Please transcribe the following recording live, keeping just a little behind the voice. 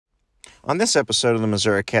On this episode of the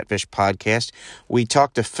Missouri Catfish Podcast, we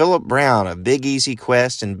talked to Philip Brown of Big Easy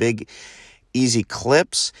Quest and Big Easy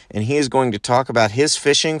Clips, and he is going to talk about his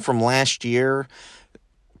fishing from last year,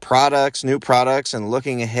 new products, and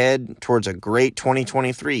looking ahead towards a great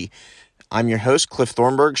 2023. I'm your host, Cliff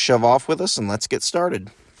Thornburg. Shove off with us, and let's get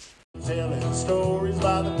started. Telling stories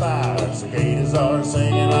by the fire, cicadas are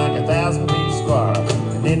singing like 1,000-piece choir.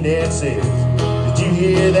 And then Dad says, "Did you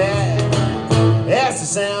hear that? That's the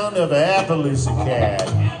sound of an Appaloosa cat."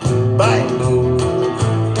 Bite!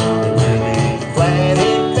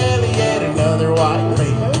 Flathead belly and another white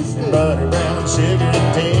meat, butter brown sugar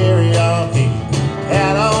and teriyaki.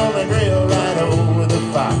 Out on the grill right over the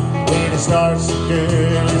fire. When it starts to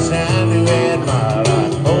curl, it's time to admire.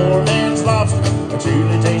 Like poor man's lobster, a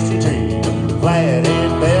truly tasty treat.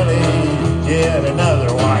 Flathead belly, yet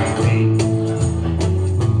another white meat.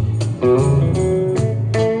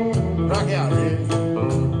 Rock out, Rick.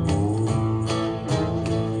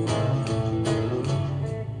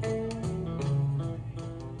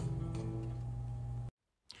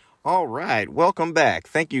 All right, welcome back.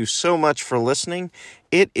 Thank you so much for listening.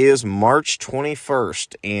 It is March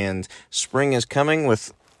 21st, and spring is coming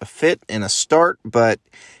with a fit and a start, but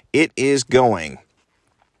it is going.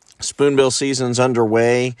 Spoonbill season's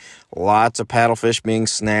underway. Lots of paddlefish being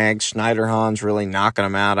snagged. Schneiderhan's really knocking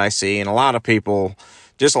them out, I see. And a lot of people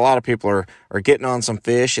are getting on some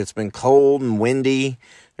fish. It's been cold and windy.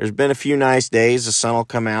 There's been a few nice days. The sun will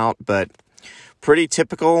come out, but pretty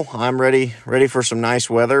typical. I'm ready for some nice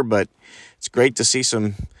weather, but it's great to see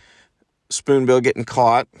some spoonbill getting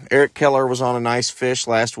caught. Eric Keller was on a nice fish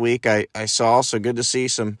last week, I saw, so good to see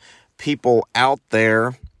some people out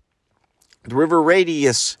there. The River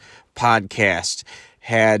Radius podcast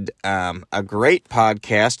had a great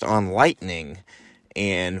podcast on lightning,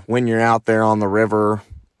 and when you're out there on the river,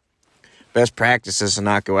 best practice is to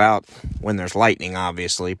not go out when there's lightning,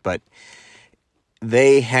 obviously, but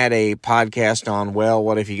they had a podcast on, well,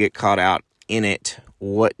 what if you get caught out in it?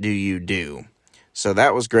 What do you do? So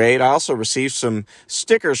that was great. I also received some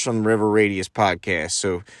stickers from the River Radius podcast.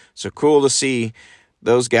 So cool to see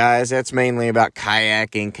those guys. That's mainly about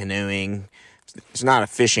kayaking, canoeing. It's not a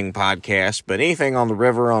fishing podcast, but anything on the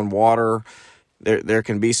river, on water, there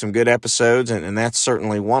can be some good episodes, and that's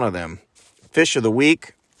certainly one of them. Fish of the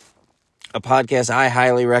Week, a podcast I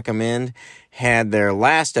highly recommend, had their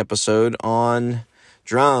last episode on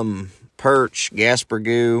drum, perch,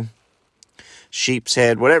 gaspergoo, sheep's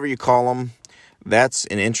head, whatever you call them. That's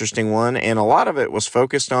an interesting one, and a lot of it was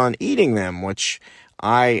focused on eating them, which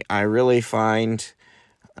I really find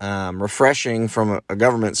refreshing from a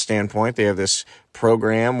government standpoint. They have this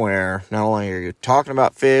program where not only are you talking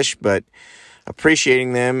about fish, but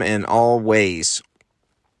appreciating them in all ways.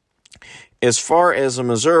 As far as the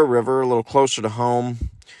Missouri River, a little closer to home,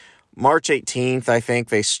 March 18th, I think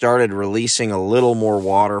they started releasing a little more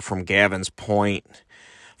water from Gavin's Point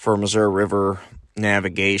for Missouri River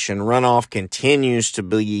navigation. Runoff continues to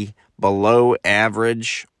be below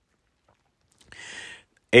average.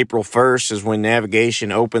 April 1st is when navigation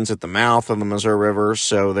opens at the mouth of the Missouri River,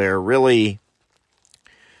 so they're really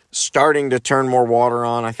starting to turn more water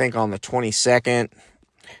on. I think on the 22nd,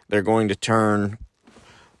 they're going to turn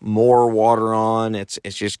more water on. It's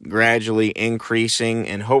just gradually increasing,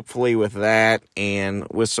 and hopefully with that and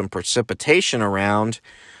with some precipitation around,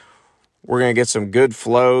 we're going to get some good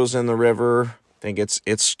flows in the river. I think it's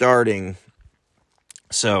starting.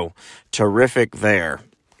 So, terrific there.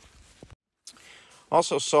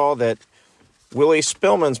 Also saw that Willie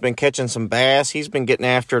Spillman's been catching some bass. He's been getting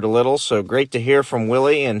after it a little, so great to hear from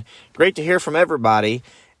Willie and great to hear from everybody.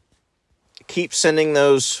 Keep sending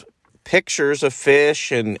those pictures of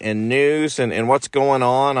fish and news and what's going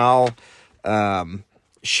on. I'll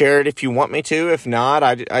share it if you want me to. If not,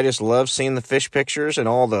 I just love seeing the fish pictures and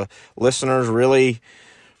all the listeners really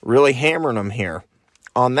hammering them here.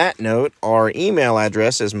 On that note, our email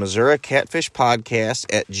address is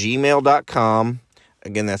MissouriCatfishPodcast@gmail.com.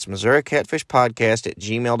 Again, that's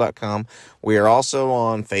MissouriCatfishPodcast@gmail.com. We are also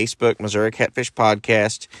on Facebook, Missouri Catfish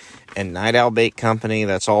Podcast, and Night Owl Bait Company.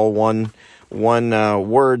 That's all one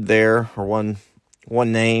word there, or one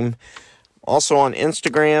name. Also on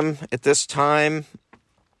Instagram at this time,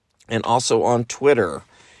 and also on Twitter.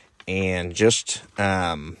 And just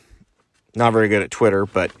not very good at Twitter,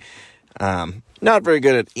 but not very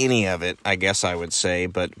good at any of it, I guess I would say,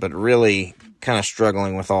 but really kind of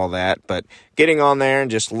struggling with all that. But getting on there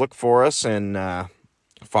and just look for us and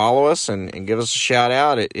follow us and give us a shout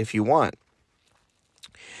out if you want.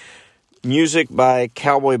 Music by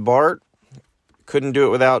Cowboy Bart. Couldn't do it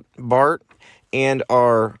without Bart. And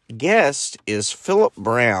our guest is Philip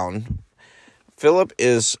Brown. Philip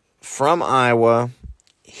is from Iowa.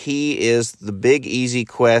 He is the Big Easy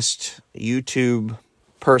Quest YouTube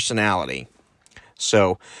personality.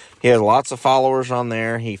 So he has lots of followers on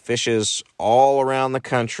there. He fishes all around the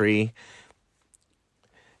country,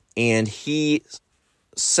 and he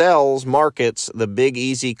markets the Big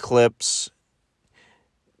Easy clips.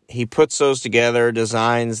 He puts those together,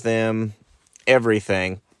 designs them,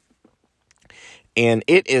 everything. And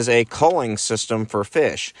it is a culling system for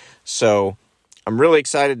fish. So I'm really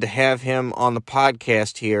excited to have him on the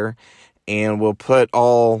podcast here, and we'll put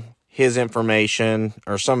all his information,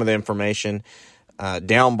 or some of the information,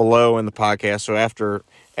 down below in the podcast. So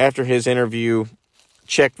after his interview,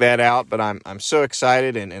 check that out. But I'm so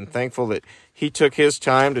excited and thankful that he took his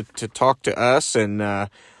time to talk to us, and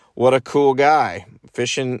what a cool guy.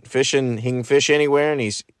 Fishing, he can fish anywhere, and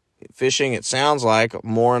he's fishing, it sounds like,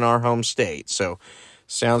 more in our home state. So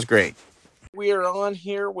sounds great. We are on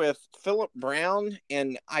here with Philip Brown,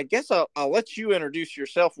 and I guess I'll let you introduce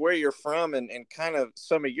yourself, where you're from, and kind of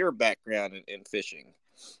some of your background in fishing.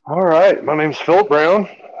 All right. My name's Philip Brown.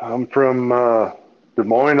 I'm from Des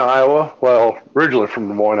Moines, Iowa. Well, originally from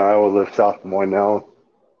Des Moines, Iowa. Live south Des Moines now.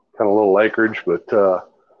 Kind of a little acreage, but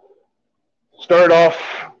started off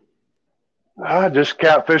just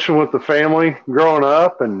catfishing with the family growing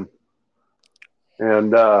up, and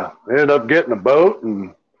ended up getting a boat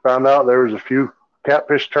and found out there was a few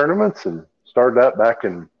catfish tournaments, and started that back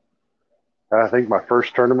in, I think my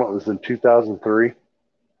first tournament was in 2003,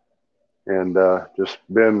 and just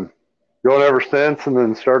been going ever since. And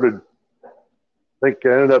then started, I think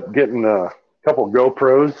I ended up getting a couple of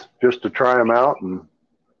GoPros just to try them out, and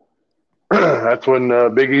that's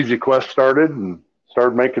when Big Easy Quest started, and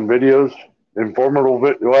started making videos,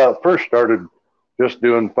 well, at first started just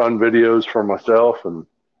doing fun videos for myself, and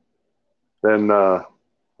then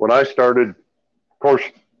when I started, of course,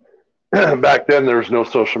 back then there was no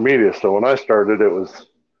social media, so when I started, it was,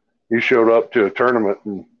 you showed up to a tournament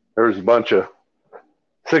and there was a bunch of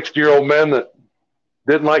 60-year-old men that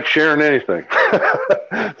didn't like sharing anything.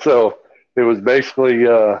 So it was basically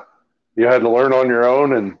you had to learn on your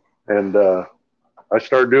own, and I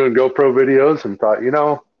started doing GoPro videos and thought,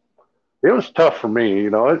 it was tough for me.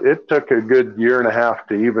 It took a good year and a half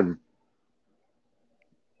to even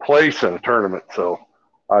place in a tournament. So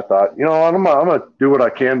I thought, I'm going to do what I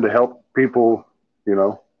can to help people,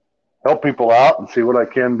 help people out and see what I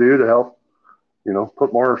can do to help,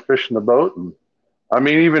 put more fish in the boat. And I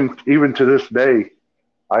mean, even to this day,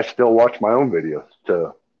 I still watch my own videos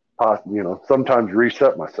to, sometimes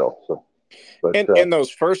reset myself. So, but and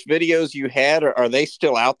those first videos you had, are they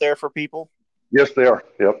still out there for people? Yes, they are.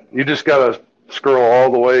 Yep. You just got to scroll all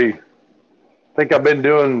the way. I think I've been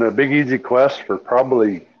doing the Big Easy Quest for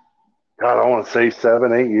probably, God, I want to say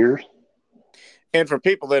 7-8 years. And for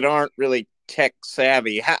people that aren't really tech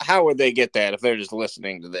savvy, how would they get that if they're just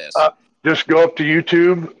listening to this? Just go up to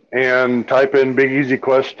YouTube and type in Big Easy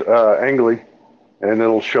Quest Angling, and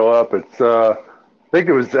it'll show up. It's I think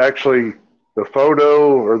it was actually the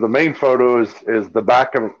photo, or the main photo is the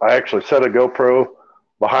back of, I actually set a GoPro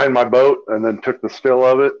behind my boat and then took the still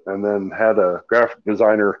of it, and then had a graphic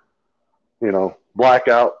designer, black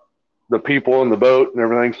out the people in the boat and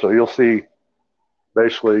everything. So you'll see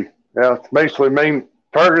basically, it's basically main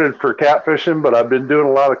targeted for catfishing, but I've been doing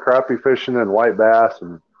a lot of crappie fishing and white bass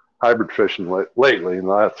and hybrid fishing lately in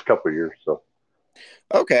the last couple of years. So,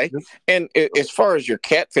 okay. And as far as your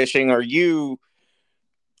catfishing, are you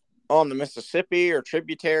on the Mississippi or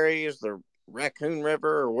tributaries, the Raccoon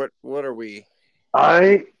River, or what are we?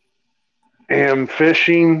 I am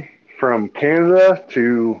fishing from Canada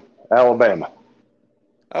to Alabama.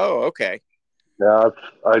 Oh, okay. Yeah,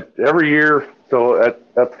 every year. So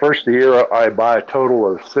at the first of the year, I buy a total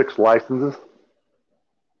of 6 licenses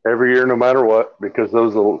every year, no matter what, because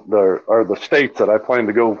those are the states that I plan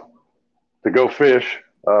to go fish.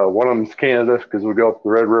 One of them is Canada, because we go up the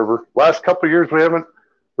Red River. Last couple of years,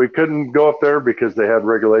 we couldn't go up there because they had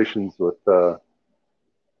regulations with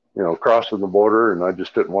crossing the border, and I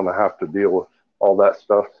just didn't want to have to deal with all that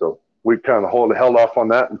stuff. So we kind of held off on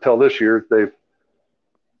that until this year. They've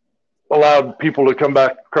allowed people to come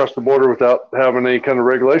back across the border without having any kind of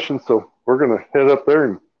regulations. So we're going to head up there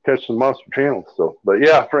and catch some monster channels. So, but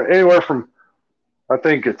yeah, for anywhere from, I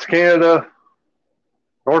think it's Canada,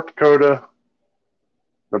 North Dakota,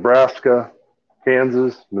 Nebraska,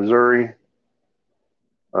 Kansas, Missouri,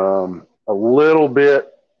 a little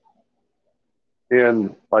bit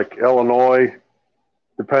in like Illinois,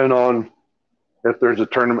 depending on if there's a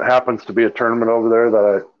tournament, happens to be a tournament over there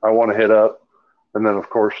that I want to hit up. And then, of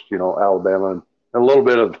course, Alabama and a little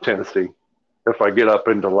bit of Tennessee if I get up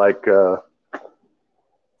into like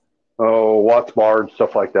Oh, Watts Bar and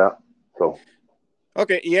stuff like that. So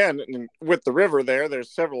Okay, yeah, and with the river there's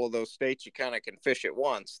several of those states you kind of can fish at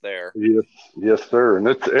once there. yes, yes, sir. And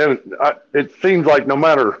it seems like no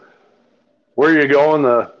matter where you go in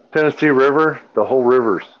the Tennessee River, the whole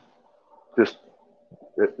river's just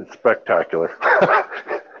it's spectacular.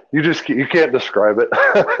 You can't describe it.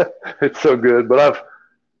 It's so good. But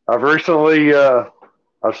I've recently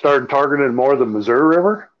I've started targeting more the Missouri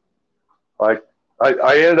River. Like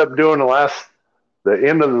I ended up doing the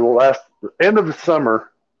end of the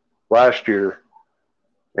summer last year,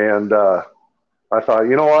 and I thought,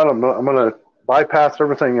 you know what, I'm going to bypass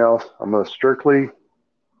everything else. I'm going to strictly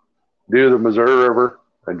do the Missouri River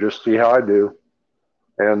and just see how I do.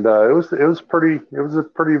 And it was a pretty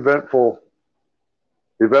eventful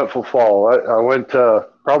fall. I went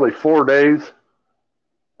probably 4 days,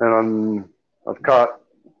 and I've caught,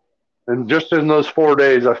 and just in those 4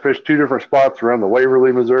 days, I fished two different spots around the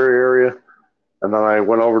Waverly, Missouri area, and then I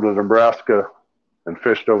went over to Nebraska and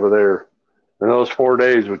fished over there. In those 4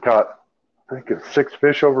 days, we caught, I think it's 6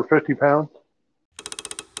 fish over 50 pounds.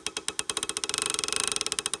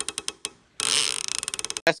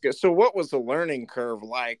 That's good. So what was the learning curve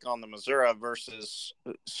like on the Missouri versus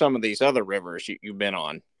some of these other rivers you've been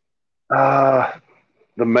on? Uh,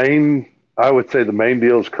 I would say the main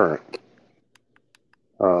deal is current.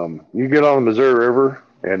 You get on the Missouri River,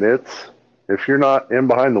 and if you're not in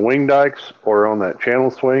behind the wing dikes or on that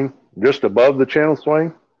channel swing, just above the channel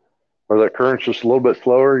swing, or that current's just a little bit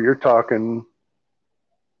slower, you're talking,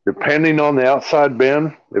 depending on the outside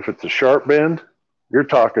bend, if it's a sharp bend, you're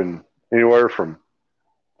talking anywhere from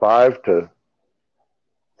 5 to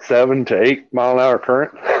 7 to 8 mile an hour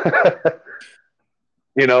current.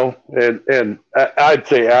 And I'd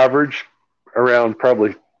say average around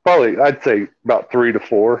probably I'd say about 3 to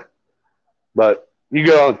 4. But you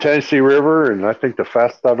go on the Tennessee River, and I think the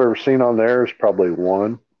fastest I've ever seen on there is probably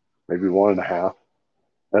one, maybe 1.5.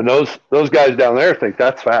 And those guys down there think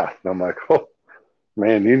that's fast. And I'm like, oh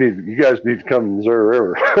man, you guys need to come to Missouri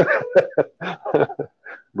River.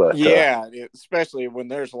 But yeah, especially when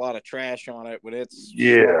there's a lot of trash on it, when it's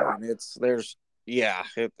yeah, and it's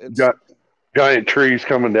got giant trees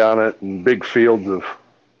coming down it and big fields of,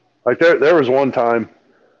 like, there was one time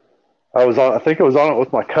I think I was on it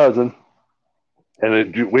with my cousin,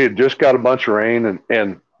 and we had just got a bunch of rain,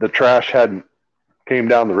 and the trash hadn't came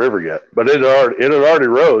down the river yet, but it had already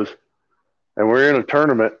rose, and we were in a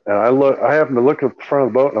tournament, and I happened to look at the front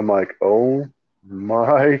of the boat, and I'm like, oh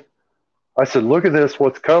my, I said, look at this,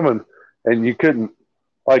 what's coming. And you couldn't,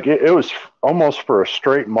 like, it was almost for a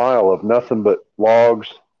straight mile of nothing but logs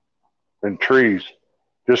and trees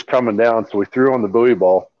just coming down. So we threw on the buoy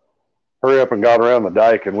ball, hurry up and got around the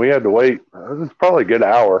dike, and we had to wait. It was probably a good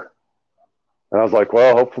hour. And I was like,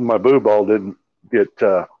 well, hopefully my buoy ball didn't get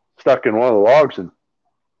stuck in one of the logs and,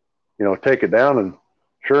 take it down. And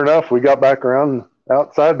sure enough, we got back around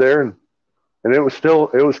outside there, and it was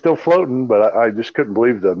still floating, but I just couldn't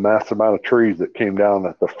believe the massive amount of trees that came down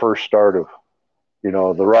at the first start of, the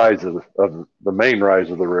rise of the main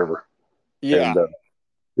rise of the river. yeah, And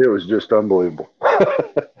it was just unbelievable.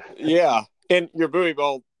 yeah. And your buoy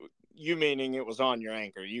ball, you meaning it was on your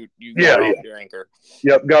anchor? You got Yeah, off yeah. your anchor?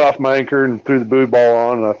 Yep, got off my anchor and threw the buoy ball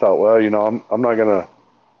on, and I thought, well, I'm not gonna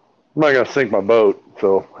sink my boat,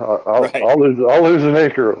 so Right, I'll lose an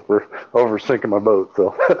anchor over sinking my boat.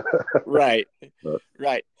 So right, but,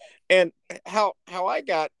 right. And how I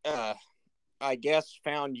got I guess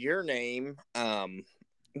found your name.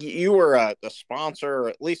 You were a sponsor, or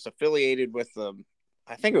at least affiliated with the,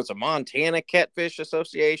 I think it was a Montana Catfish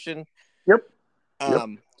Association. yep, yep.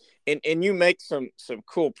 Um, and you make some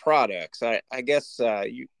cool products. I guess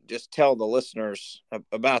you just tell the listeners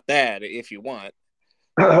about that if you want.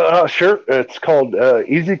 Sure. It's called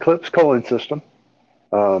Easy Clips Culling System.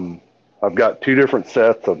 Um, I've got two different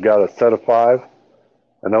sets. I've got a set of 5,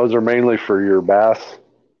 and those are mainly for your bass,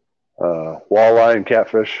 walleye, and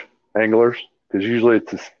catfish anglers. Because usually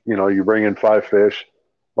you bring in 5 fish.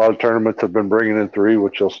 A lot of tournaments have been bringing in 3,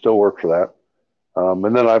 which will still work for that.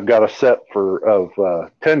 And then I've got a set of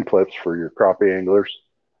 10 clips for your crappie anglers.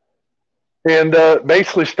 And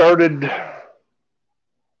basically started, I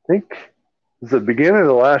think, it was the beginning of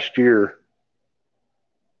the last year.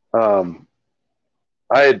 Um,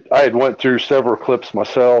 I had went through several clips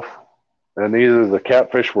myself, and either the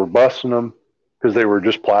catfish were busting them because they were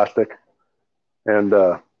just plastic, and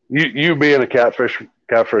you being a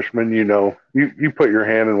catfishman, you put your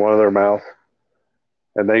hand in one of their mouths,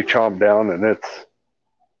 and they chomp down, and it's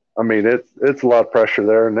a lot of pressure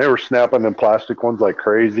there, and they were snapping them plastic ones like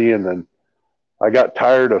crazy, and then I got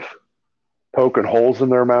tired of poking holes in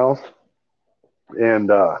their mouths,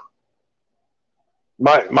 and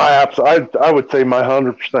I would say my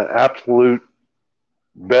 100% absolute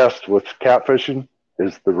best with catfishing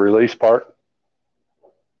is the release part.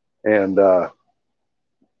 And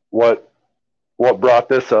what brought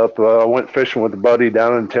this up? I went fishing with a buddy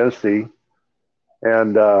down in Tennessee,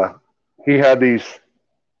 and he had these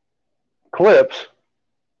clips,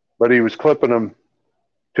 but he was clipping them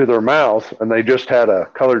to their mouths, and they just had a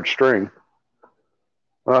colored string.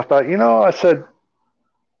 And I thought,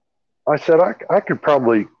 I could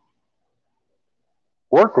probably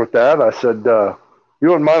work with that. I said, you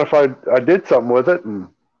wouldn't mind if I did something with it and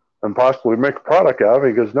possibly make a product out of it?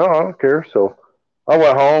 He goes, no, I don't care. So I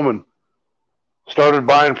went home and started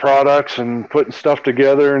buying products and putting stuff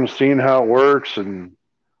together and seeing how it works. And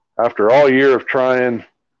after all year of trying,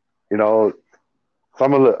 I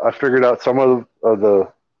figured out some of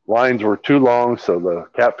the lines were too long, so the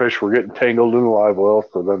catfish were getting tangled in the live well.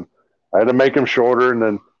 So then I had to make them shorter, and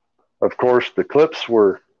then of course the clips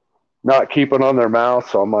were not keeping on their mouth.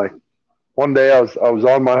 So I'm like, one day I was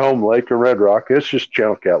on my home lake in Red Rock. It's just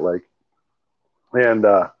Channel Cat Lake, and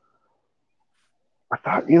I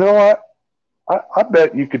thought, you know what? I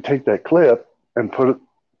bet you could take that clip and put it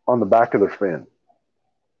on the back of their fin.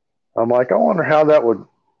 I'm like, I wonder how that would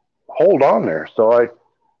hold on there. So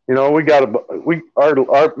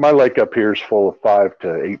my lake up here is full of 5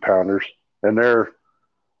 to 8 pounders, and they're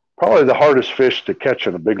probably the hardest fish to catch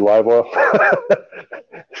in a big live well.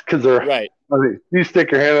 Because right. I mean, you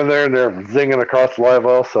stick your hand in there and they're zinging across the live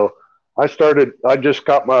well. So I just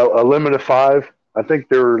caught a limit of 5. I think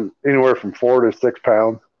they were anywhere from 4 to 6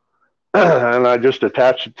 pounds. And I just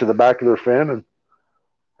attached it to the back of their fin.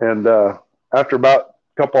 And after about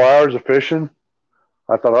a couple hours of fishing,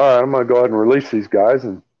 I thought, all right, I'm going to go ahead and release these guys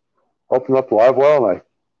and open up the live well. And I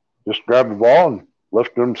just grabbed the ball and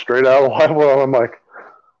lifted them straight out of the live well. I'm like,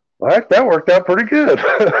 all right, that worked out pretty good.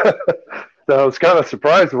 So I was kind of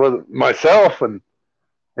surprised with myself. And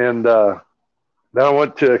then I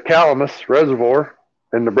went to Calamus Reservoir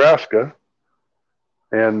in Nebraska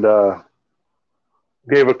and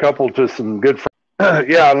gave a couple to some good friends.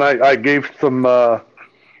 Yeah, and I gave some of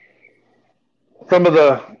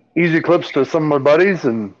the easy clips to some of my buddies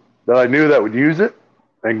and that I knew that would use it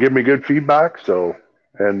and give me good feedback. So,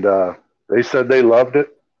 and they said they loved it.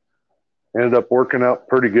 Ended up working out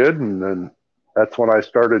pretty good, and then that's when I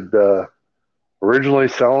started originally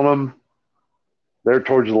selling them there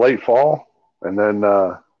towards the late fall, and then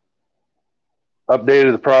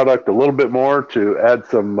updated the product a little bit more to add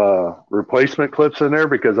some replacement clips in there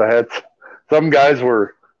because I had some guys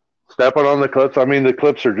were stepping on the clips. I mean, the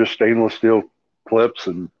clips are just stainless steel clips,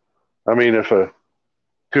 and I mean, if a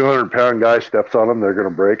 200-pound guy steps on them, they're going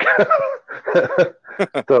to break.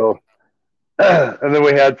 So, and then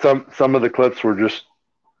we had some of the clips were just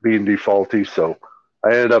being defaulty, so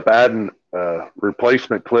I ended up adding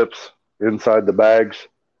replacement clips inside the bags,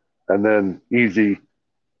 and then easy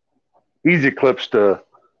clips to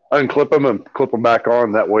unclip them and clip them back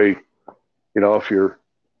on. That way, if you're,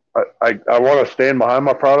 I want to stand behind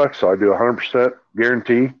my product, so I do 100%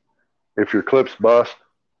 guarantee. If your clips bust,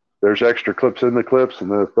 there's extra clips in the clips,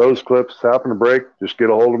 and then if those clips happen to break, just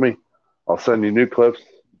get a hold of me. I'll send you new clips.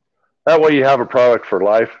 That way you have a product for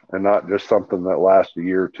life and not just something that lasts a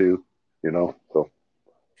year or two, So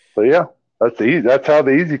yeah, that's how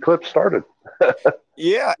the easy clips started.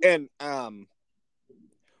 Yeah, and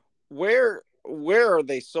where are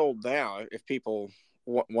they sold now if people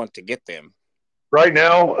want to get them? Right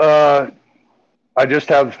now, I just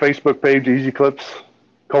have the Facebook page, Easy Clips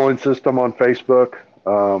Culling System on Facebook.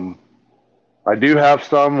 I do have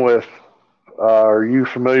some with, are you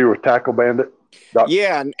familiar with Tackle Bandit?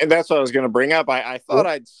 Yeah, and that's what I was going to bring up. I thought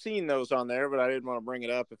I'd seen those on there, but I didn't want to bring it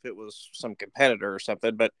up if it was some competitor or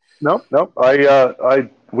something. But nope.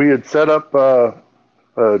 We had set up a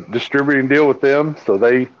distributing deal with them, so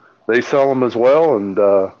they sell them as well. And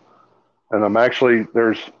I'm actually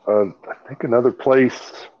there's I think another place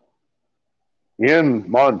in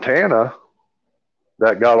Montana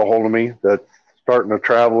that got a hold of me that's starting a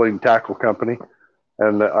traveling tackle company,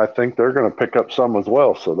 and I think they're going to pick up some as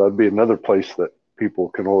well. So that'd be another place that people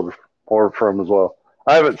can order from as well.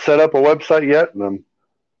 I haven't set up a website yet, and I'm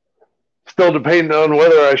still debating on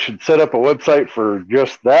whether I should set up a website for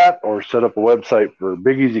just that or set up a website for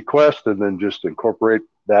Big Easy Quest and then just incorporate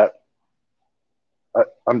that.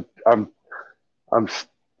 I'm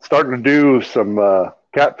starting to do some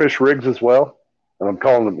catfish rigs as well, and I'm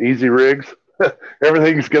calling them easy rigs.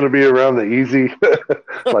 Everything's going to be around the easy,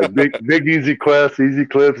 like big easy quest, easy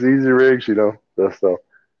clips, easy rigs, So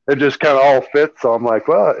it just kind of all fits. So I'm like,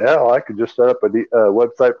 well, yeah, I could just set up a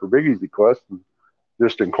website for Big Easy Quest and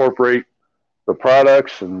just incorporate the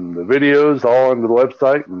products and the videos all on the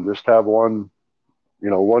website, and just have one,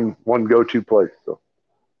 one go-to place. So,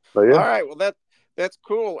 but All yeah. right. Well, that's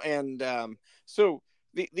cool. And so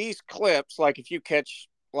these clips, like if you catch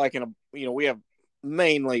like in a, we have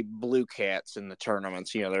mainly blue cats in the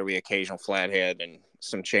tournaments. There'll be occasional flathead and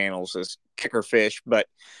some channels as kicker fish, but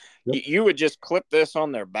Yep. you would just clip this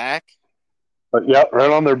on their back. But yeah,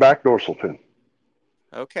 right on their back dorsal fin.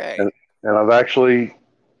 Okay. And I've actually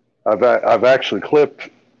clipped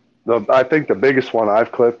I think the biggest one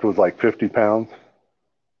I've clipped was like 50 pounds.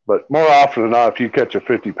 But more often than not, if you catch a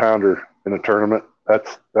 50-pounder in a tournament,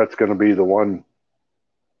 that's going to be the one.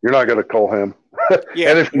 You're not going to cull him.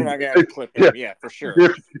 Yeah, And if you're you not gonna have to clip yeah, him. Yeah, for sure.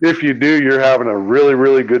 if you do, you're having a really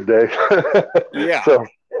really good day. Yeah. So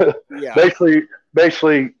Yeah.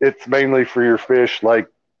 basically, it's mainly for your fish, like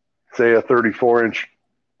say a 34-inch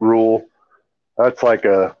rule. That's like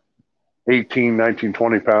a 18, 19,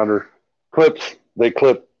 20 pounder. Clips, they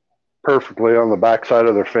clip perfectly on the backside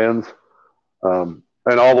of their fins, and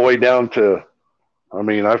all the way down to, I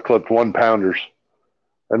mean, I've clipped 1-pounders,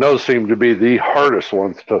 and those seem to be the hardest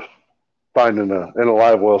ones to find in a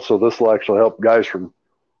live well. So this will actually help guys from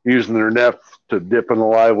using their nets to dip in the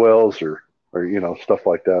live wells, or stuff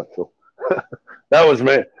like that. So that was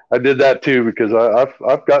me. I did that too, because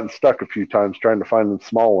I've gotten stuck a few times trying to find the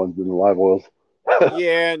small ones in the live wells.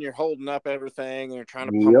 Yeah, and you're holding up everything, and you're trying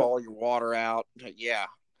to pump Yep. all your water out. Yeah.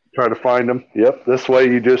 Try to find them. Yep. This way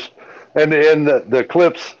you just, and the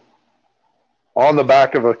clips on the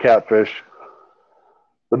back of a catfish.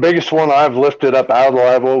 The biggest one I've lifted up out of the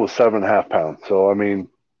live well was 7.5 pounds. So I mean,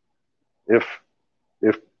 if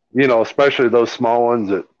if especially those small ones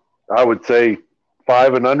that I would say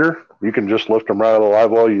 5 and under, you can just lift them right out of the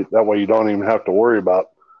live well. That way you don't even have to worry about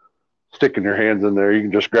sticking your hands in there. You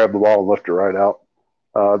can just grab the ball and lift it right out.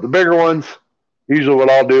 The bigger ones, usually what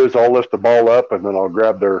I'll do is I'll lift the ball up, and then I'll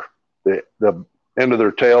grab the end of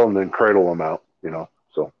their tail and then cradle them out.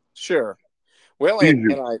 So Sure. Well, and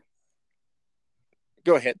use I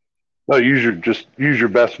go ahead. use your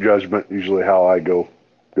best judgment. Usually how I go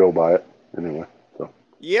by it anyway. So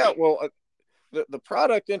Yeah. Well, the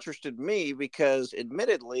product interested me because,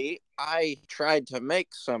 admittedly, I tried to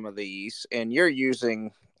make some of these, and you're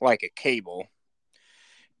using like a cable.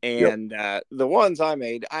 yep. And the ones I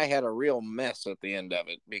made, I had a real mess at the end of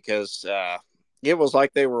it because it was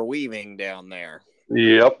like they were weaving down there.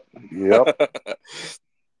 Yep.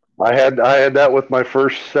 I had that with my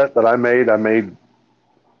first set that I made. I made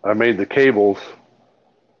the cables.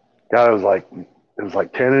 God, it was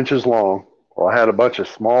like 10 inches long. Well, I had a bunch of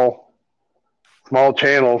small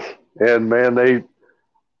channels, and man,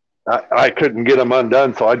 I couldn't get them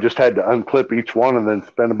undone, so I just had to unclip each one and then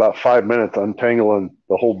spend about 5 minutes untangling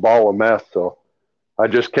the whole ball of mess. So I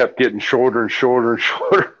just kept getting shorter and shorter and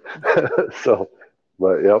shorter. So,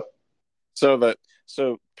 but yep.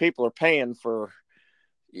 So people are paying for,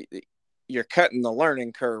 you're cutting the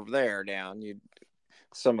learning curve there down.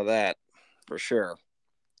 Some of that for sure.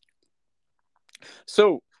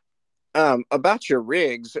 So about your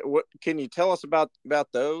rigs, what can you tell us about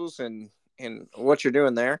those and what you're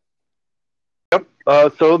doing there?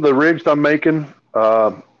 So the rigs I'm making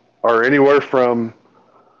are anywhere from,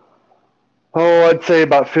 I'd say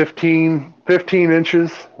about 15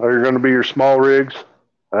 inches are going to be your small rigs,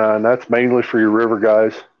 and that's mainly for your river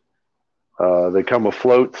guys. They come with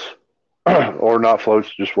floats or not floats,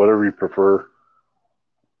 just whatever you prefer.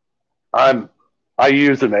 I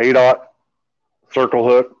use an 8/0 circle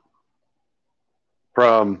hook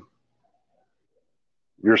from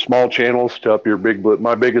your small channels to up your big blue.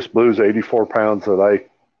 My biggest blue is 84 pounds that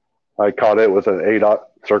I caught it with an 8/0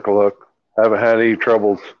 circle hook. Haven't had any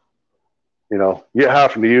troubles. You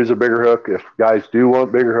having to use a bigger hook. If guys do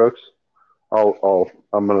want bigger hooks,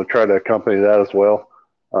 I'm going to try to accompany that as well.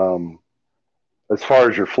 As far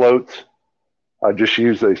as your floats, I just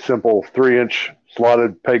use a simple 3-inch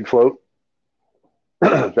slotted peg float.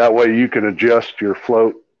 That way you can adjust your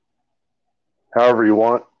float however you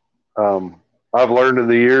want. I've learned in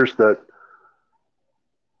the years that,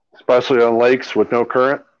 especially on lakes with no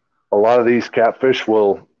current, a lot of these catfish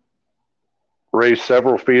will raise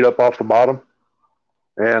several feet up off the bottom.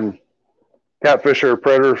 And catfish are a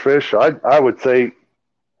predator fish. I would say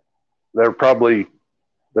they're probably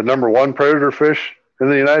the number one predator fish in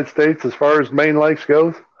the United States as far as main lakes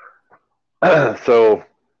goes. So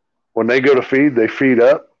when they go to feed, they feed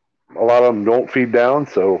up. A lot of them don't feed down.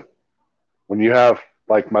 So when you have,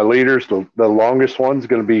 like my leaders, the longest one's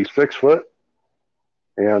going to be 6 foot.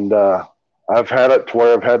 And I've had it to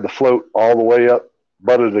where I've had the float all the way up,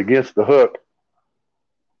 butted against the hook,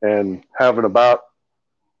 and having about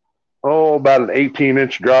about an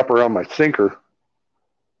 18-inch dropper on my sinker,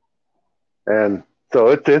 and so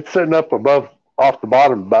it's sitting up above off the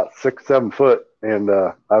bottom about 6-7 foot, and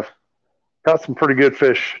I've caught some pretty good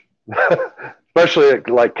fish, especially at,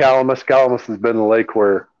 like Calamus. Calamus has been a lake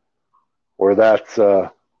where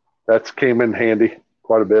that's came in handy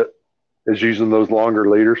quite a bit. Is using those longer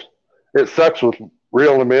leaders. It sucks with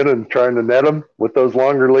reeling them in and trying to net them with those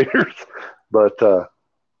longer leaders, but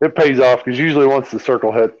it pays off because usually once the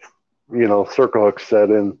circle hooks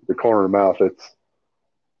set in the corner of the mouth, it's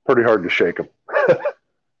pretty hard to shake them.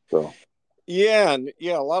 So Yeah, and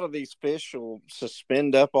yeah, a lot of these fish will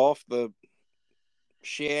suspend up off the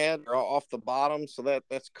shed or off the bottom, so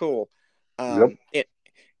that's cool. yep, It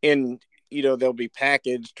and they'll be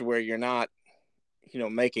packaged where you're not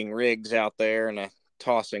making rigs out there in a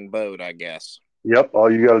tossing boat, I guess. yep.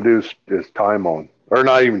 All you got to do is tie them on, or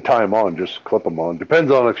not even tie them on, just clip them on.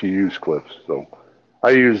 Depends on if you use clips. So I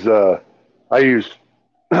use so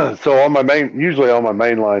on my usually on my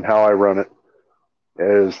main line, how I run it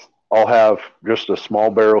is I'll have just a small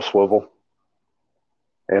barrel swivel,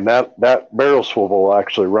 and that barrel swivel will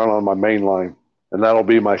actually run on my main line, and that'll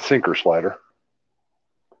be my sinker slider.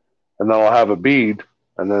 And then I'll have a bead,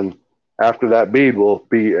 and then after that bead will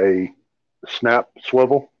be a snap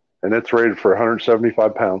swivel, and it's rated for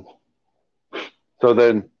 175 pounds. So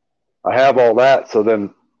then I have all that. So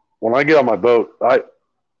then when I get on my boat, I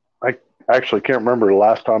actually can't remember the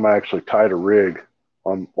last time I actually tied a rig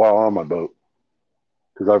while on my boat,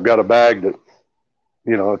 because I've got a bag that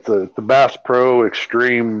it's a Bass Pro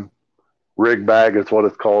Extreme rig bag. It's what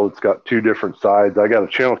it's called. It's got two different sides. I got a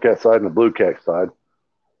channel cat side and a blue cat side.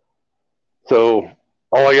 So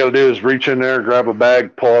all I got to do is reach in there, grab a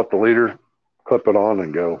bag, pull out the leader, clip it on,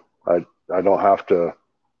 and go. I don't have to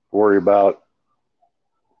worry about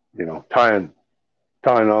tying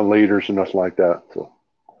on leaders and nothing like that. So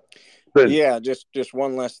yeah, just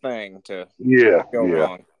one less thing to go yeah,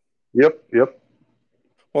 wrong. yep.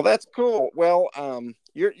 Well, that's cool. Well,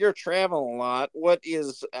 you're traveling a lot. What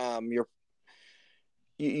is your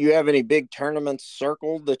you have any big tournaments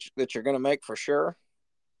circled that you're going to make for sure?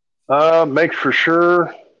 Make for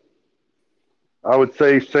sure. I would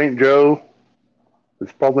say St. Joe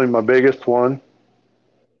is probably my biggest one,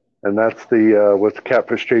 and that's the with the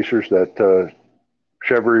Catfish Chasers, that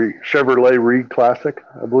Chevrolet Reed Classic,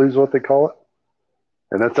 I believe is what they call it,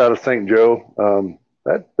 and that's out of St. Joe.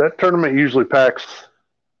 That tournament usually packs.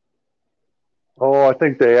 Oh, I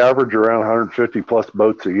think they average around 150 plus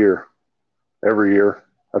boats a year, every year.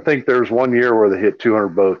 I think there's one year where they hit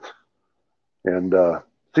 200 boats, and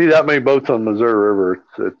see that many boats on the Missouri River.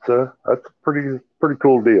 That's a pretty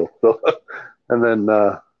cool deal. So, and then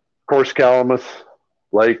of course Calamus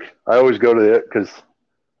Lake. I always go to it because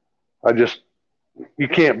you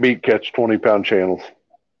can't beat catch 20-pound channels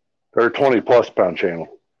or 20-plus-pound channel.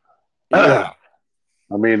 Yeah.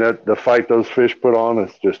 I mean, the fight those fish put on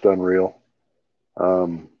is just unreal.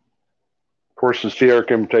 Of course, the Sea Arc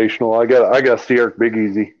Invitational. I got Sea Arc Big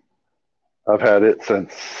Easy. I've had it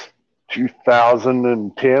since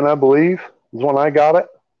 2010, I believe, is when I got it,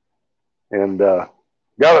 and got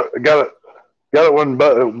it when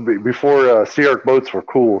before Sea Arc boats were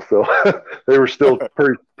cool, so they were still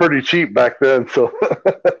pretty cheap back then. So,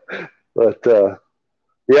 but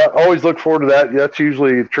yeah, always look forward to that. That's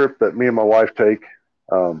usually a trip that me and my wife take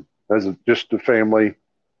as just a family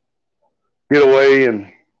getaway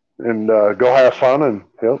and go have fun and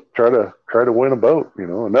try to win a boat,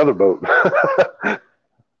 another boat.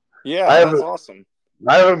 Yeah, that's awesome.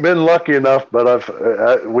 I haven't been lucky enough, but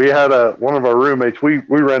we had one of our roommates. We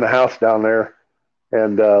rent a house down there,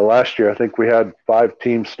 and last year I think we had 5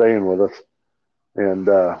 teams staying with us, and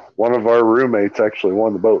one of our roommates actually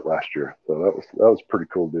won the boat last year. So that was a pretty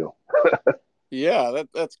cool deal. Yeah,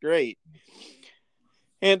 that's great.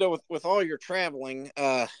 And with all your traveling,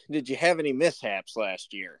 did you have any mishaps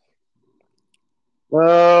last year?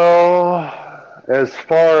 Well, as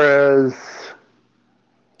far as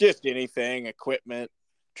Just anything, equipment,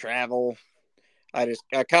 travel. I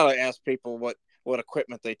kind of ask people what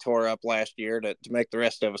equipment they tore up last year to make the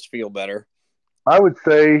rest of us feel better. I would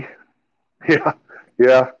say, yeah.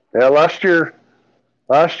 Last year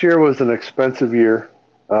was an expensive year.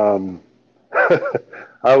 I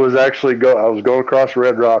was going across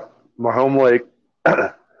Red Rock, my home lake,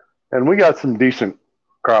 and we got some decent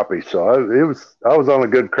crappies. So I was on a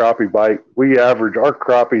good crappie bite. Our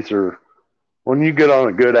crappies are, when you get on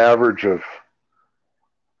a good average of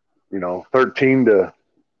 13 to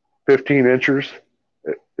 15 inches,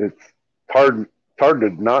 it's hard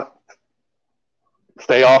to not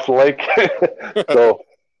stay off the lake. So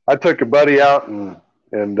I took a buddy out and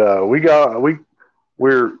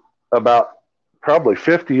we're about probably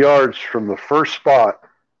 50 yards from the first spot,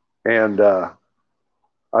 and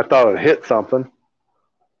I thought it hit something.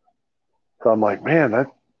 So I'm like, man, that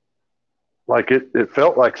like it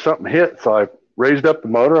felt like something hit. So I raised up the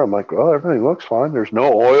motor. I'm like, well, everything looks fine. There's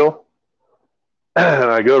no oil.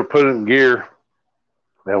 And I go to put it in gear,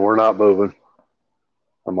 and we're not moving.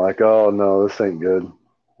 I'm like, oh no, this ain't good.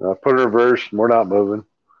 And I put it in reverse, and we're not moving.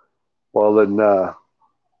 Well, then,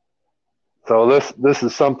 so this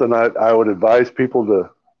is something I would advise people to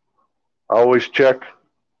always check,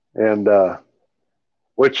 and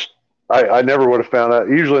which I never would have found out.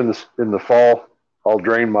 Usually in the fall, I'll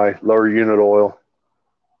drain my lower unit oil,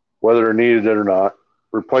 whether it needed it or not,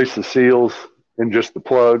 replace the seals and just the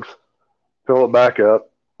plugs, fill it back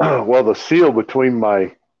up. Well, the seal between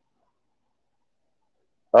my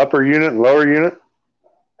upper unit and lower unit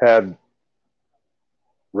had,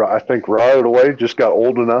 I think, rotted away, just got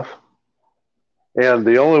old enough. And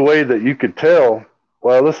the only way that you could tell,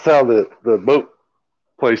 well, this is how the boat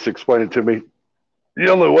place explained it to me. The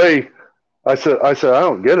only way, I said, I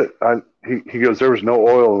don't get it. He goes, there was no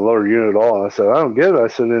oil in the lower unit at all. And I said, I don't get it. I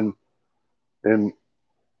said, in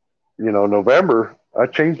November, I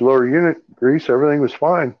changed lower unit grease. Everything was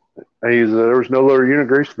fine. And he said, there was no lower unit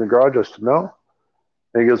grease in the garage. I said, no.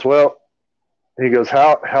 And he goes, well,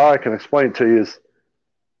 how I can explain it to you is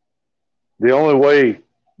the only way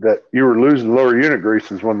that you were losing lower unit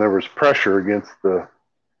grease is when there was pressure against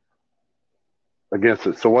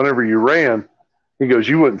it. So whenever you ran, he goes,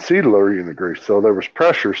 you wouldn't see the lower unit grease. So there was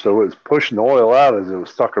pressure, so it was pushing the oil out as it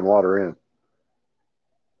was sucking water in.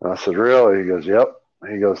 And I said, really? He goes, yep.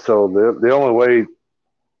 He goes, so the only way,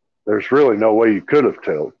 there's really no way you could have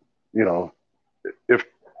told, if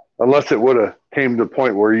unless it would have came to the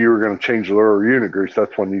point where you were going to change the lower unit grease,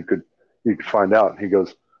 that's when you could find out. And he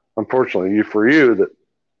goes, unfortunately, that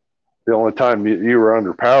the only time you were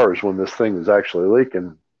under power is when this thing is actually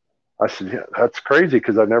leaking. I said, yeah, that's crazy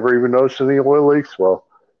because I never even noticed any oil leaks. Well,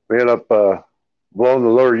 we ended up blowing the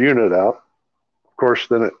lower unit out. Of course,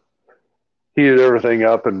 then it heated everything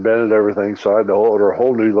up and bended everything, so I had to order a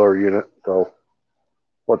whole new lower unit. So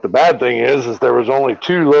what the bad thing is there was only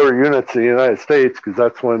 2 lower units in the United States because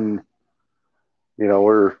that's when,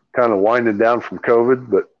 we're kind of winding down from COVID,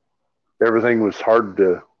 but everything was hard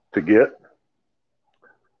to get.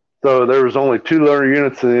 So there was only 2 lower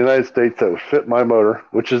units in the United States that would fit my motor,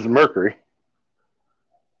 which is the Mercury.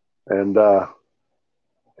 And the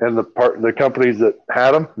companies that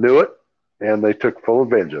had them knew it, and they took full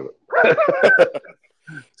advantage of it.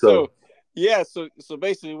 So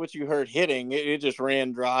basically what you heard hitting, it just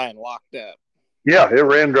ran dry and locked up. Yeah, it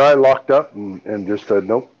ran dry, locked up, and just said,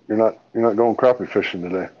 nope, you're not going crappie fishing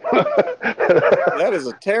today. That is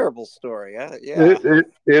a terrible story. Yeah. It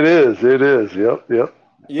is. Yep.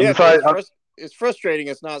 Yeah, it's frustrating.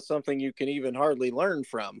 It's not something you can even hardly learn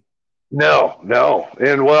from. No.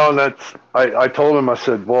 And that's, I told him, I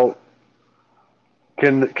said, well,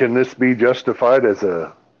 can this be justified as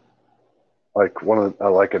like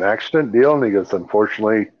an accident deal? And he goes,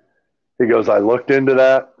 unfortunately, I looked into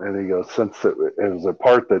that, and he goes, since it was a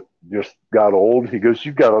part that just got old, he goes,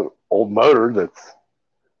 you've got an old motor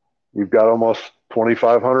you've got almost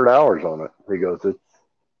 2,500 hours on it. He goes,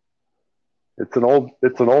 it's an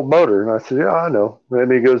old motor. And I said, yeah, I know.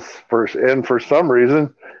 And he goes, for some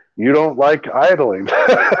reason, you don't like idling.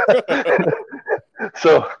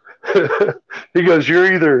 So he goes,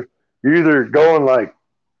 you're either going like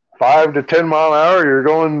 5 to 10 mile an hour, or you're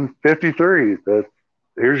going 53.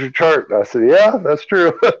 Here's your chart. I said, yeah, that's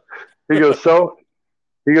true. He goes,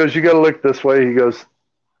 you got to look this way. He goes,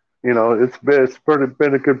 it's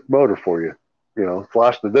been a good motor for you. It's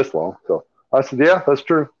lasted this long. So I said, yeah, that's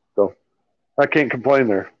true. So I can't complain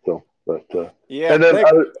there. So, but yeah. And then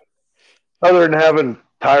other than having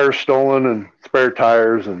tires stolen and spare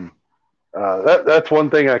tires, and that's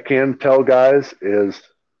one thing I can tell guys is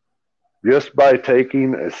just by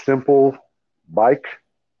taking a simple bike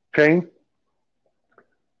chain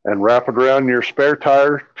and wrap it around your spare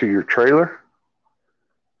tire to your trailer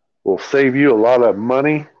will save you a lot of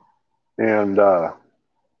money and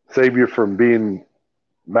save you from being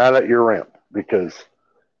mad at your ramp. Because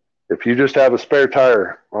if you just have a spare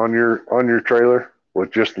tire on your trailer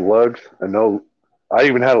with just lugs and I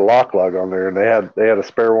even had a lock lug on there, and they had a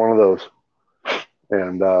spare one of those.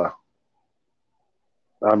 And I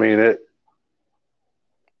mean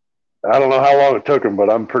I don't know how long it took them, but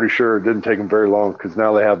I'm pretty sure it didn't take them very long, because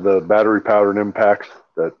now they have the battery powered impacts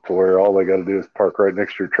to where all they got to do is park right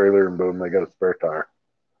next to your trailer, and boom, they got a spare tire.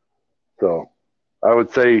 So I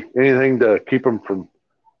would say anything to keep them from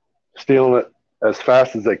stealing it as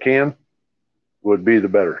fast as they can would be the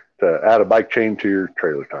better, to add a bike chain to your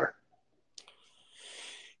trailer tire.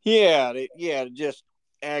 it just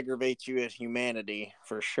aggravates you at humanity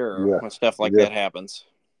for sure Yeah. when stuff like Yeah. that happens.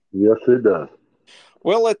 Yes, it does.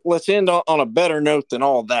 Well, let's end on a better note than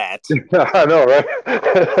all that. I know,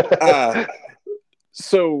 right?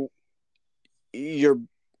 So your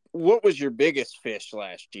what was your biggest fish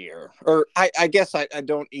last year? Or I guess I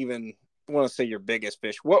don't even want to say your biggest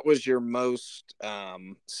fish. What was your most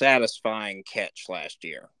satisfying catch last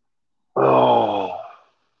year? Oh,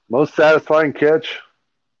 most satisfying catch.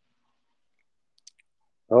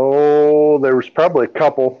 Oh, there was probably a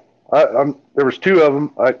couple. There was two of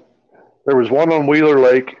them. There was one on Wheeler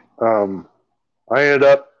Lake. I ended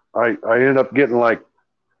up getting like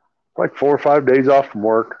 4 or 5 days off from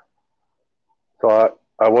work, so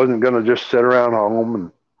I wasn't going to just sit around home,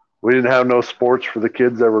 and we didn't have no sports for the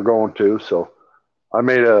kids that were going to, so I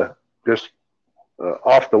made a just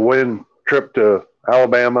off the wind trip to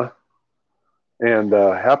Alabama, and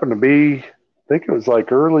happened to be, I think it was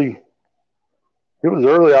like early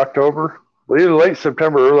October, either late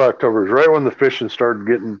September, early October. It was right when the fishing started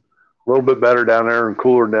getting a little bit better down there and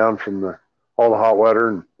cooler down from all the hot weather,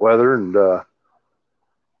 and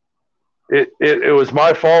it was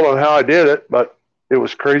my fault on how I did it, but it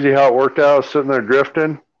was crazy how it worked out. I was sitting there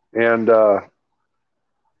drifting, and I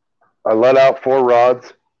let out 4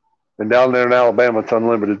 rods, and down there in Alabama it's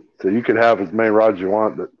unlimited, so you could have as many rods as you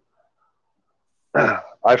want. But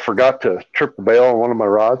I forgot to trip the bail on one of my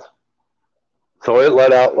rods, so it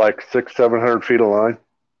let out like 600-700 feet of line,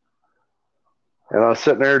 and I was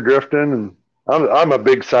sitting there drifting, and I'm a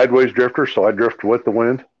big sideways drifter, so I drift with the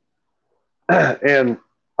wind, and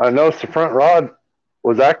I noticed the front rod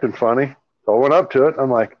was acting funny, so I went up to it. I'm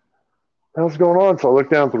like, "What the hell's going on?" So I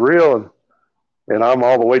looked down at the reel, and I'm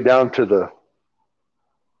all the way down to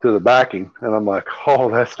the backing, and I'm like, "Oh,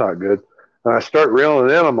 that's not good." And I start reeling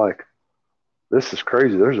it in. I'm like, "This is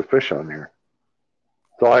crazy. There's a fish on here."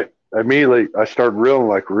 So I immediately started reeling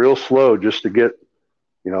like real slow just to get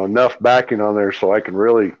enough backing on there so I can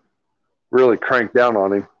really crank down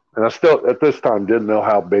on him. And I still at this time didn't know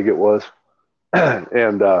how big it was,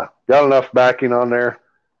 and got enough backing on there,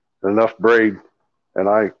 enough braid, and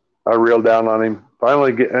I reeled down on him.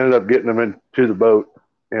 Finally, ended up getting him into the boat,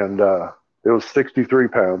 and it was 63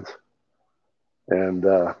 pounds, and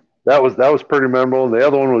that was pretty memorable. And the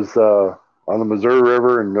other one was on the Missouri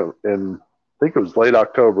River, and I think it was late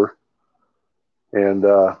October, and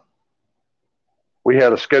we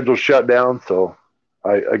had a scheduled shutdown, so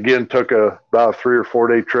I again took about a 3 or 4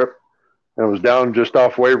 day trip, and was down just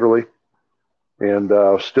off Waverly, and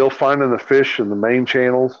still finding the fish in the main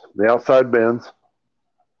channels, the outside bends,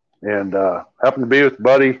 and happened to be with a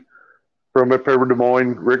buddy from up here in Des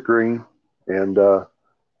Moines, Rick Green, and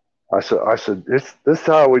I said, this is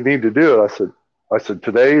how we need to do it. I said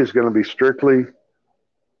today is going to be strictly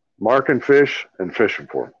marking fish and fishing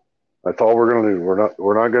for them. That's all we're going to do.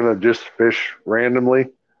 We're not going to just fish randomly.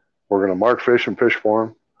 We're going to mark fish and fish for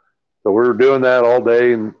them. So we were doing that all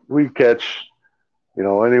day, and we catch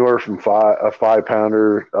anywhere from a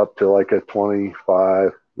 5-pounder up to like a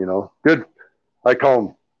 25. Good. I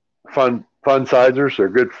call them fun sizers. They're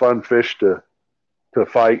good fun fish to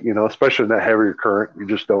fight. Especially in that heavier current. You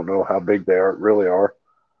just don't know how big they really are.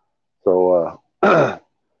 So and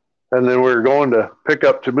then we were going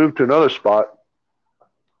to move to another spot,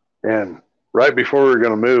 and right before we were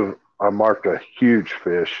going to move, I marked a huge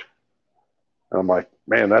fish. And I'm like,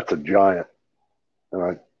 man, that's a giant.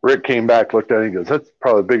 And Rick came back, looked at it, and he goes, that's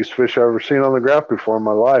probably the biggest fish I've ever seen on the graph before in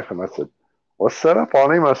my life. And I said, let's set up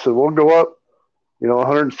on him. I said, we'll go up,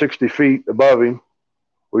 160 feet above him.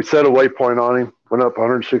 We set a waypoint on him, went up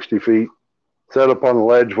 160 feet, set up on the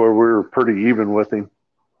ledge where we were pretty even with him.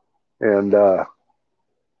 And,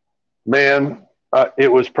 man,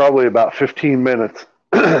 it was probably about 15 minutes,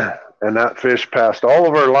 and that fish passed all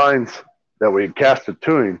of our lines that we had casted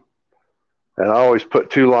to him. And I always put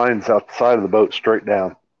 2 lines out the side of the boat straight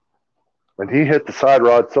down. And he hit the side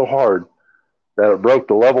rod so hard that it broke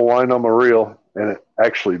the level line on my reel, and it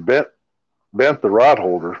actually bent the rod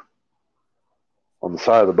holder on the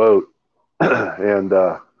side of the boat. And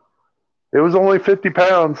it was only 50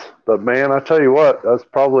 pounds, but man, I tell you what, that's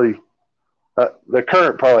probably the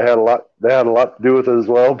current probably had a lot. They had a lot to do with it as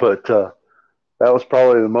well, but that was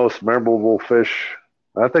probably the most memorable fish.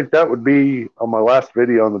 I think that would be on my last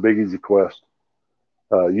video on the Big Easy Quest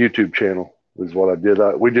YouTube channel is what I did.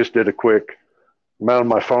 We just did a quick, mounted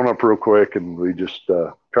my phone up real quick, and we just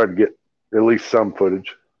tried to get at least some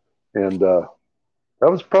footage. And that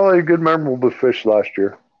was probably a good memorable fish last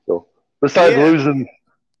year. So besides losing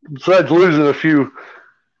a few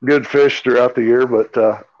good fish throughout the year, but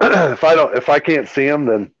if I can't see them,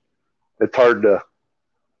 then it's hard to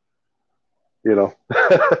you know.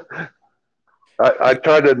 I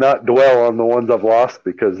try to not dwell on the ones I've lost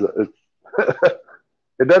because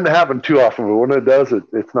it doesn't happen too often, but when it does,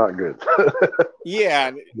 it's not good.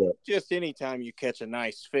 Yeah, But, just anytime you catch a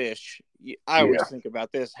nice fish, I always yeah. think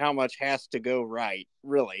about this: how much has to go right?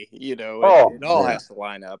 Really, Oh it all man. has to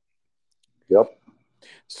line up. Yep.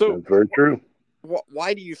 So, That's very true.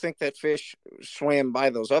 why do you think that fish swam by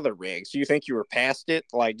those other rigs? Do you think you were past it,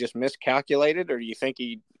 like just miscalculated, or do you think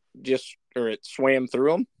or it swam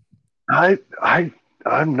through them? I I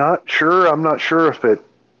I'm not sure. I'm not sure if it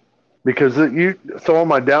because so on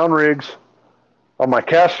my down rigs, on my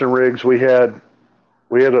casting rigs, we had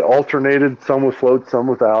it alternated, some with floats, some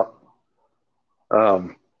without.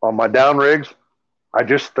 On my down rigs, I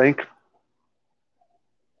just think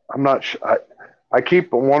I'm not. I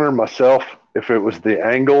keep wondering myself if it was the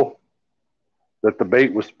angle that the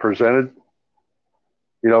bait was presented.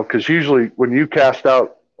 Because usually when you cast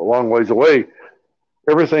out a long ways away,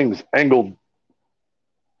 everything's angled.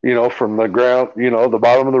 From the ground, the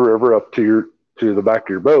bottom of the river up to the back of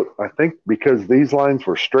your boat. I think because these lines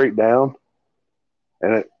were straight down,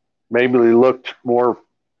 and it maybe looked more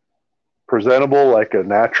presentable, like a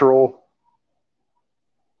natural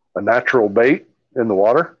bait in the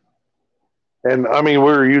water. And I mean,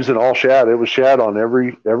 we were using all shad. It was shad on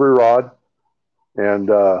every rod, and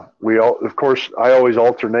of course, I always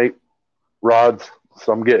alternate rods.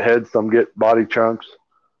 Some get heads, some get body chunks,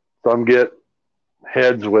 some get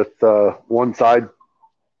heads with one side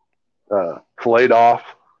filleted off,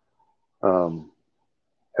 um,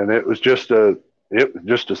 and it was just a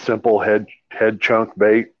simple head chunk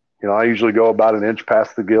bait. I usually go about an inch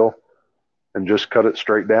past the gill and just cut it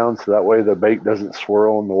straight down, so that way the bait doesn't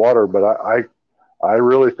swirl in the water. But I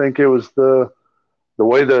really think it was the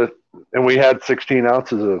way and we had 16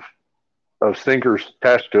 ounces of sinkers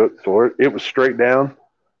attached to it, so it was straight down,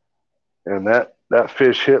 and that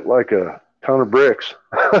fish hit like a ton of bricks.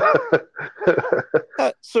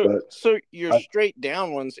 So, But your I, straight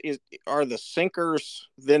down ones are the sinkers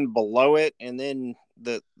then below it, and then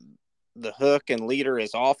the hook and leader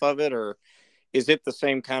is off of it, or is it the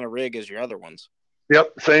same kind of rig as your other ones?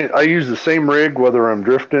 yep, same. I use the same rig whether I'm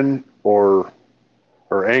drifting or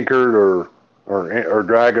anchored or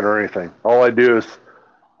dragging or anything. All I do is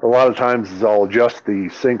a lot of times is I'll adjust the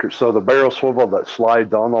sinker, so the barrel swivel that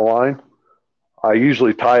slides on the line. I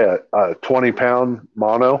usually tie a 20-pound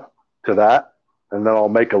mono to that, and then I'll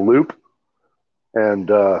make a loop. And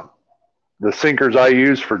the sinkers I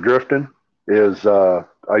use for drifting is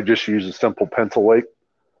I just use a simple pencil weight,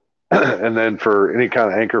 and then for any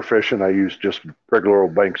kind of anchor fishing, I use just regular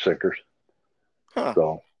old bank sinkers. Huh.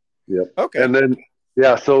 So, yep. Okay. And then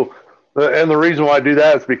yeah, so and the reason why I do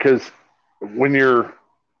that is because when you're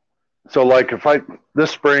like if I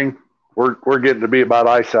this spring we're getting to be about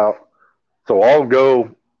ice out, so I'll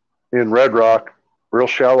go in Red Rock, real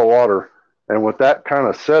shallow water, and with that kind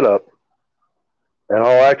of setup, and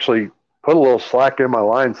I'll actually put a little slack in my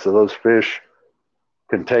line so those fish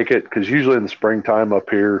can take it. Because usually in the springtime up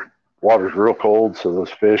here, water's real cold, so those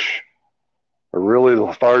fish are really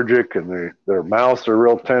lethargic and their mouths are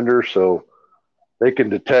real tender, so they can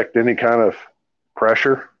detect any kind of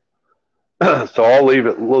pressure. So I'll leave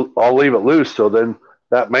it loose, so then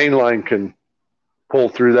that main line can pull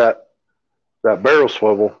through that barrel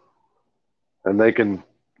swivel, and they can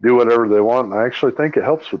do whatever they want. And I actually think it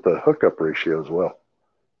helps with the hookup ratio as well.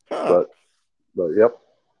 Huh. But yep.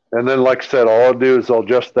 And then like I said, all I'll do is I'll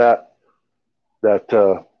adjust that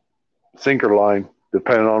sinker line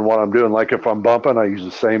depending on what I'm doing. Like if I'm bumping, I use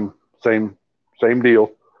the same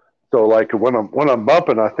deal. So like when I'm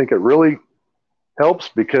bumping, I think it really helps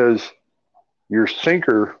because your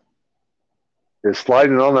sinker is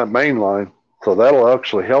sliding on that main line, so that'll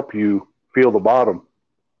actually help you feel the bottom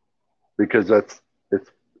because it's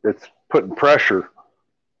putting pressure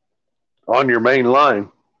on your main line,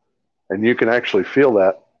 and you can actually feel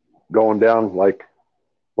that going down. Like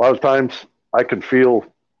a lot of times, I can feel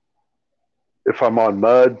if I'm on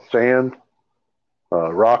mud, sand,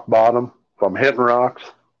 rock bottom, if I'm hitting rocks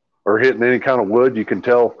or hitting any kind of wood, you can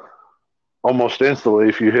tell almost instantly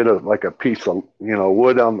if you hit like a piece of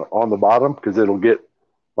wood on the bottom because it'll get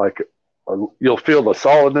like you'll feel the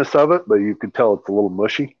solidness of it, but you can tell it's a little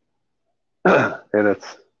mushy, and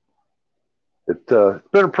it's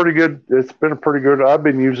been a pretty good. It's been a pretty good. I've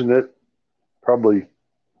been using it probably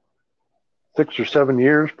 6 or 7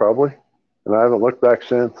 years, probably, and I haven't looked back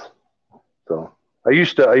since. So I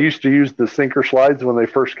used to use the sinker slides when they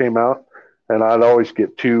first came out, and I'd always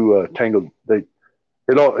get too tangled.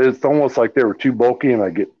 It's almost like they were too bulky, and I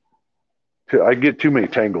get too many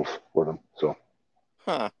tangles with them. So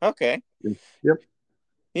Huh. Okay. yep.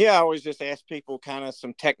 Yeah, I always just ask people kind of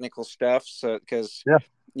some technical stuff, so because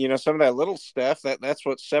Yeah. some of that little stuff that's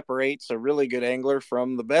what separates a really good angler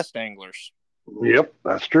from the best anglers. Yep,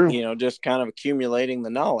 that's true. Just kind of accumulating the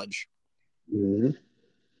knowledge. Hmm.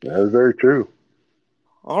 That is very true.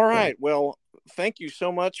 All right. Well, thank you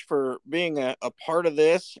so much for being a part of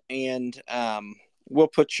this, and we'll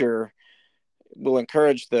put your we'll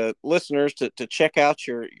encourage the listeners to check out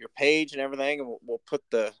your page and everything, and we'll put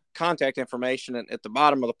the contact information at the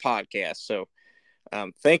bottom of the podcast. So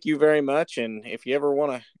thank you very much. And if you ever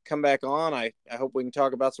want to come back on, I hope we can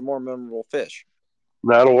talk about some more memorable fish.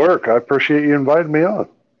 That'll work. I appreciate you inviting me on.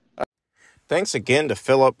 Thanks again to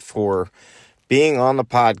Philip for being on the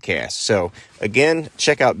podcast. So again,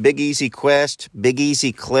 check out Big Easy Quest, Big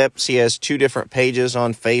Easy Clips. He has 2 different pages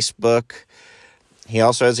on Facebook. He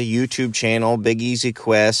also has a YouTube channel, Big Easy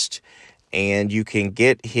Quest, and you can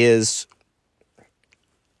get the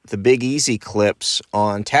Big Easy clips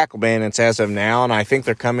on Tackle Bandits as of now, and I think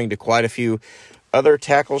they're coming to quite a few other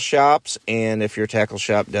tackle shops. And if your tackle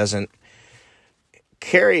shop doesn't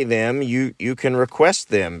carry them, you can request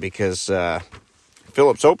them, because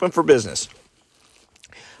Philip's open for business.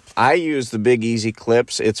 I use the Big Easy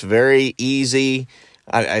clips. It's very easy.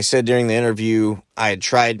 I said during the interview I had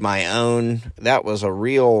tried my own. That was a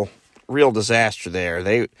real disaster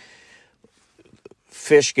there.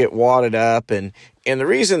 Fish get wadded up, and the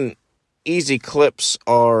reason easy clips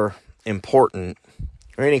are important,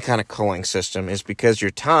 or any kind of culling system, is because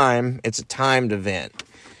it's a timed event.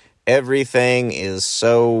 Everything is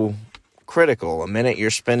so critical. A minute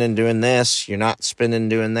you're spending doing this, you're not spending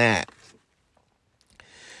doing that.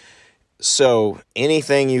 So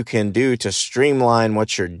anything you can do to streamline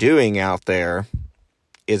what you're doing out there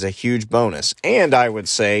is a huge bonus. And I would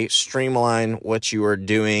say streamline what you are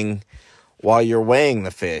doing while you're weighing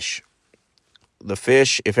the fish. The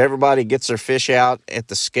fish, if everybody gets their fish out at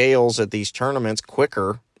the scales at these tournaments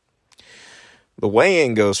quicker, the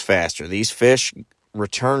weighing goes faster. These fish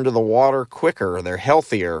return to the water quicker. They're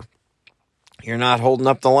healthier. You're not holding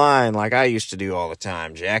up the line like I used to do all the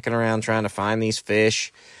time, jacking around trying to find these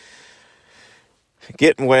fish,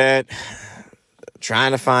 getting wet,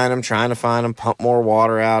 trying to find them, pump more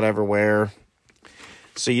water out everywhere.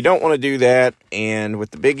 So you don't want to do that. And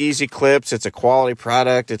with the Big Easy clips, it's a quality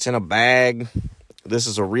product. It's in a bag. This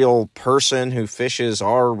is a real person who fishes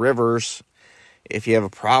our rivers. If you have a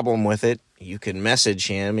problem with it, you can message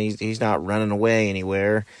him. He's not running away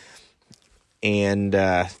anywhere. And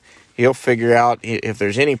he'll figure out if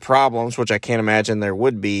there's any problems, which I can't imagine there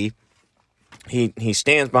would be. He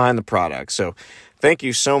stands behind the product. So thank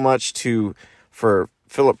you so much for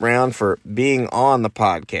Philip Brown for being on the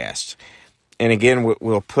podcast. And again,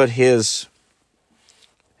 we'll put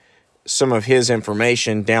some of his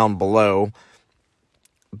information down below.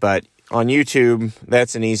 But on YouTube,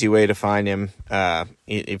 that's an easy way to find him.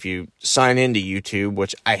 If you sign into YouTube,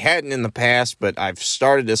 which I hadn't in the past, but I've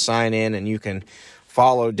started to sign in, and you can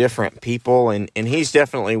follow different people. And he's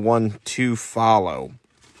definitely one to follow.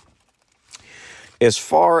 As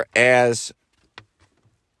far as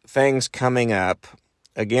things coming up,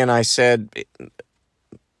 again, I said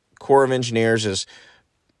Corps of Engineers is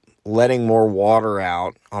letting more water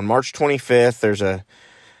out. On March 25th, there's a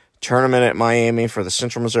tournament at Miami for the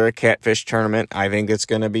Central Missouri Catfish Tournament. I think it's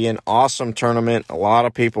going to be an awesome tournament. A lot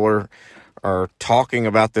of people are talking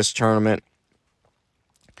about this tournament.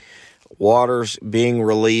 Water's being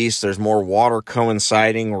released. There's more water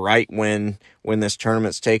coinciding right when this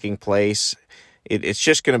tournament's taking place. It's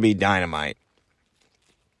just going to be dynamite.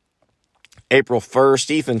 April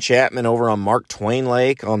 1st, Ethan Chapman over on Mark Twain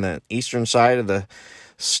Lake on the eastern side of the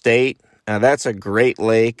state. That's a great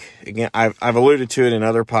lake. Again, I've alluded to it in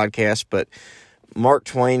other podcasts, but Mark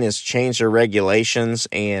Twain has changed their regulations,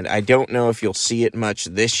 and I don't know if you'll see it much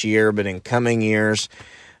this year, but in coming years,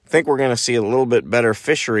 I think we're going to see a little bit better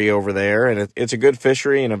fishery over there, and it's a good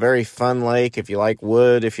fishery and a very fun lake. If you like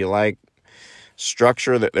wood, if you like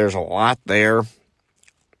structure, there's a lot there.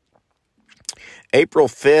 April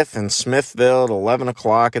 5th in Smithville at 11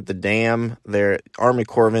 o'clock at the dam, their Army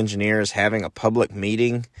Corps of Engineers having a public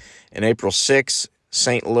meeting. And April 6th,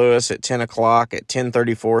 St. Louis at 10 o'clock at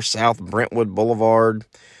 1034 South Brentwood Boulevard.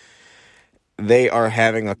 They are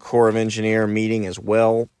having a Corps of Engineer meeting as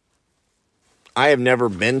well. I have never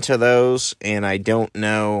been to those, and I don't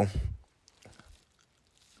know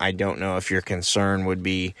if your concern would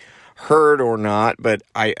be heard or not, but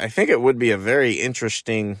I think it would be a very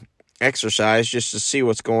interesting exercise just to see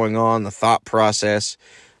what's going on, the thought process.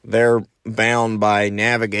 They're bound by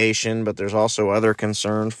navigation, but there's also other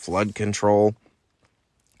concerns, flood control.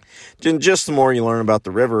 just the more you learn about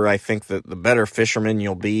the river, I think that the better fisherman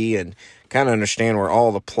you'll be, and kind of understand where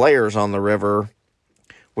all the players on the river,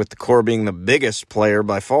 with the Corps being the biggest player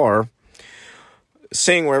by far,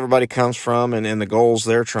 seeing where everybody comes from and the goals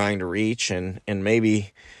they're trying to reach, and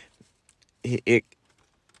maybe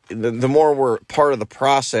the more we're part of the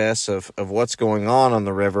process of what's going on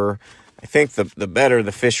the river, I think the better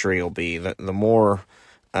the fishery will be, the more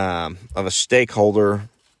of a stakeholder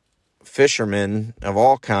fishermen of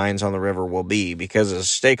all kinds on the river will be, because as a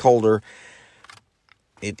stakeholder,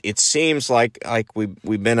 it seems like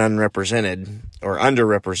we've been unrepresented or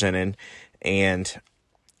underrepresented, and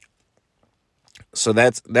so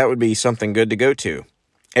that would be something good to go to.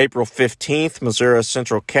 April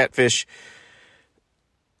 15th,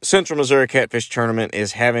 Central Missouri Catfish Tournament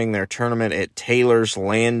is having their tournament at Taylor's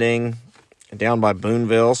Landing down by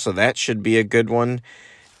Boonville, so that should be a good one.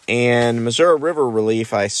 And Missouri River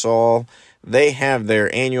Relief, I saw, they have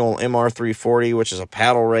their annual MR340, which is a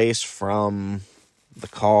paddle race from the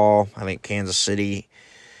call, I think Kansas City.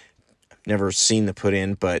 I've never seen the put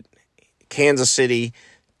in, but Kansas City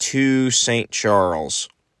to St. Charles.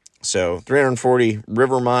 So 340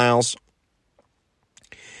 river miles,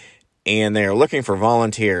 and they're looking for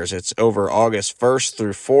volunteers. It's over August 1st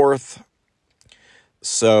through 4th.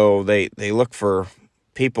 So they look for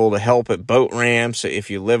people to help at boat ramps if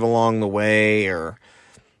you live along the way, or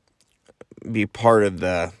be part of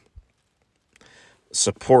the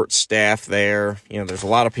support staff there. There's a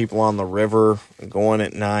lot of people on the river going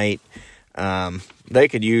at night. They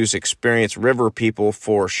could use experienced river people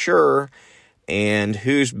for sure, and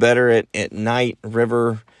who's better at night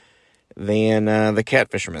river than the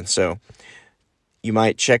catfishermen? So you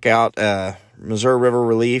might check out Missouri River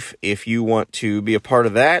Relief if you want to be a part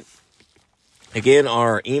of that. Again,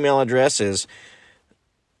 our email address is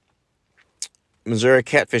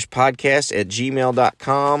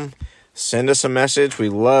MissouriCatfishPodcast@gmail.com. Send us a message. We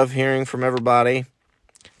love hearing from everybody.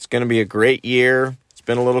 It's going to be a great year. It's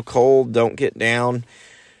been a little cold. Don't get down.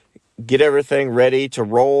 Get everything ready to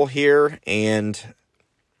roll here, and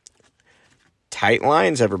tight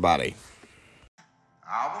lines, everybody.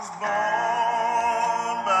 I was born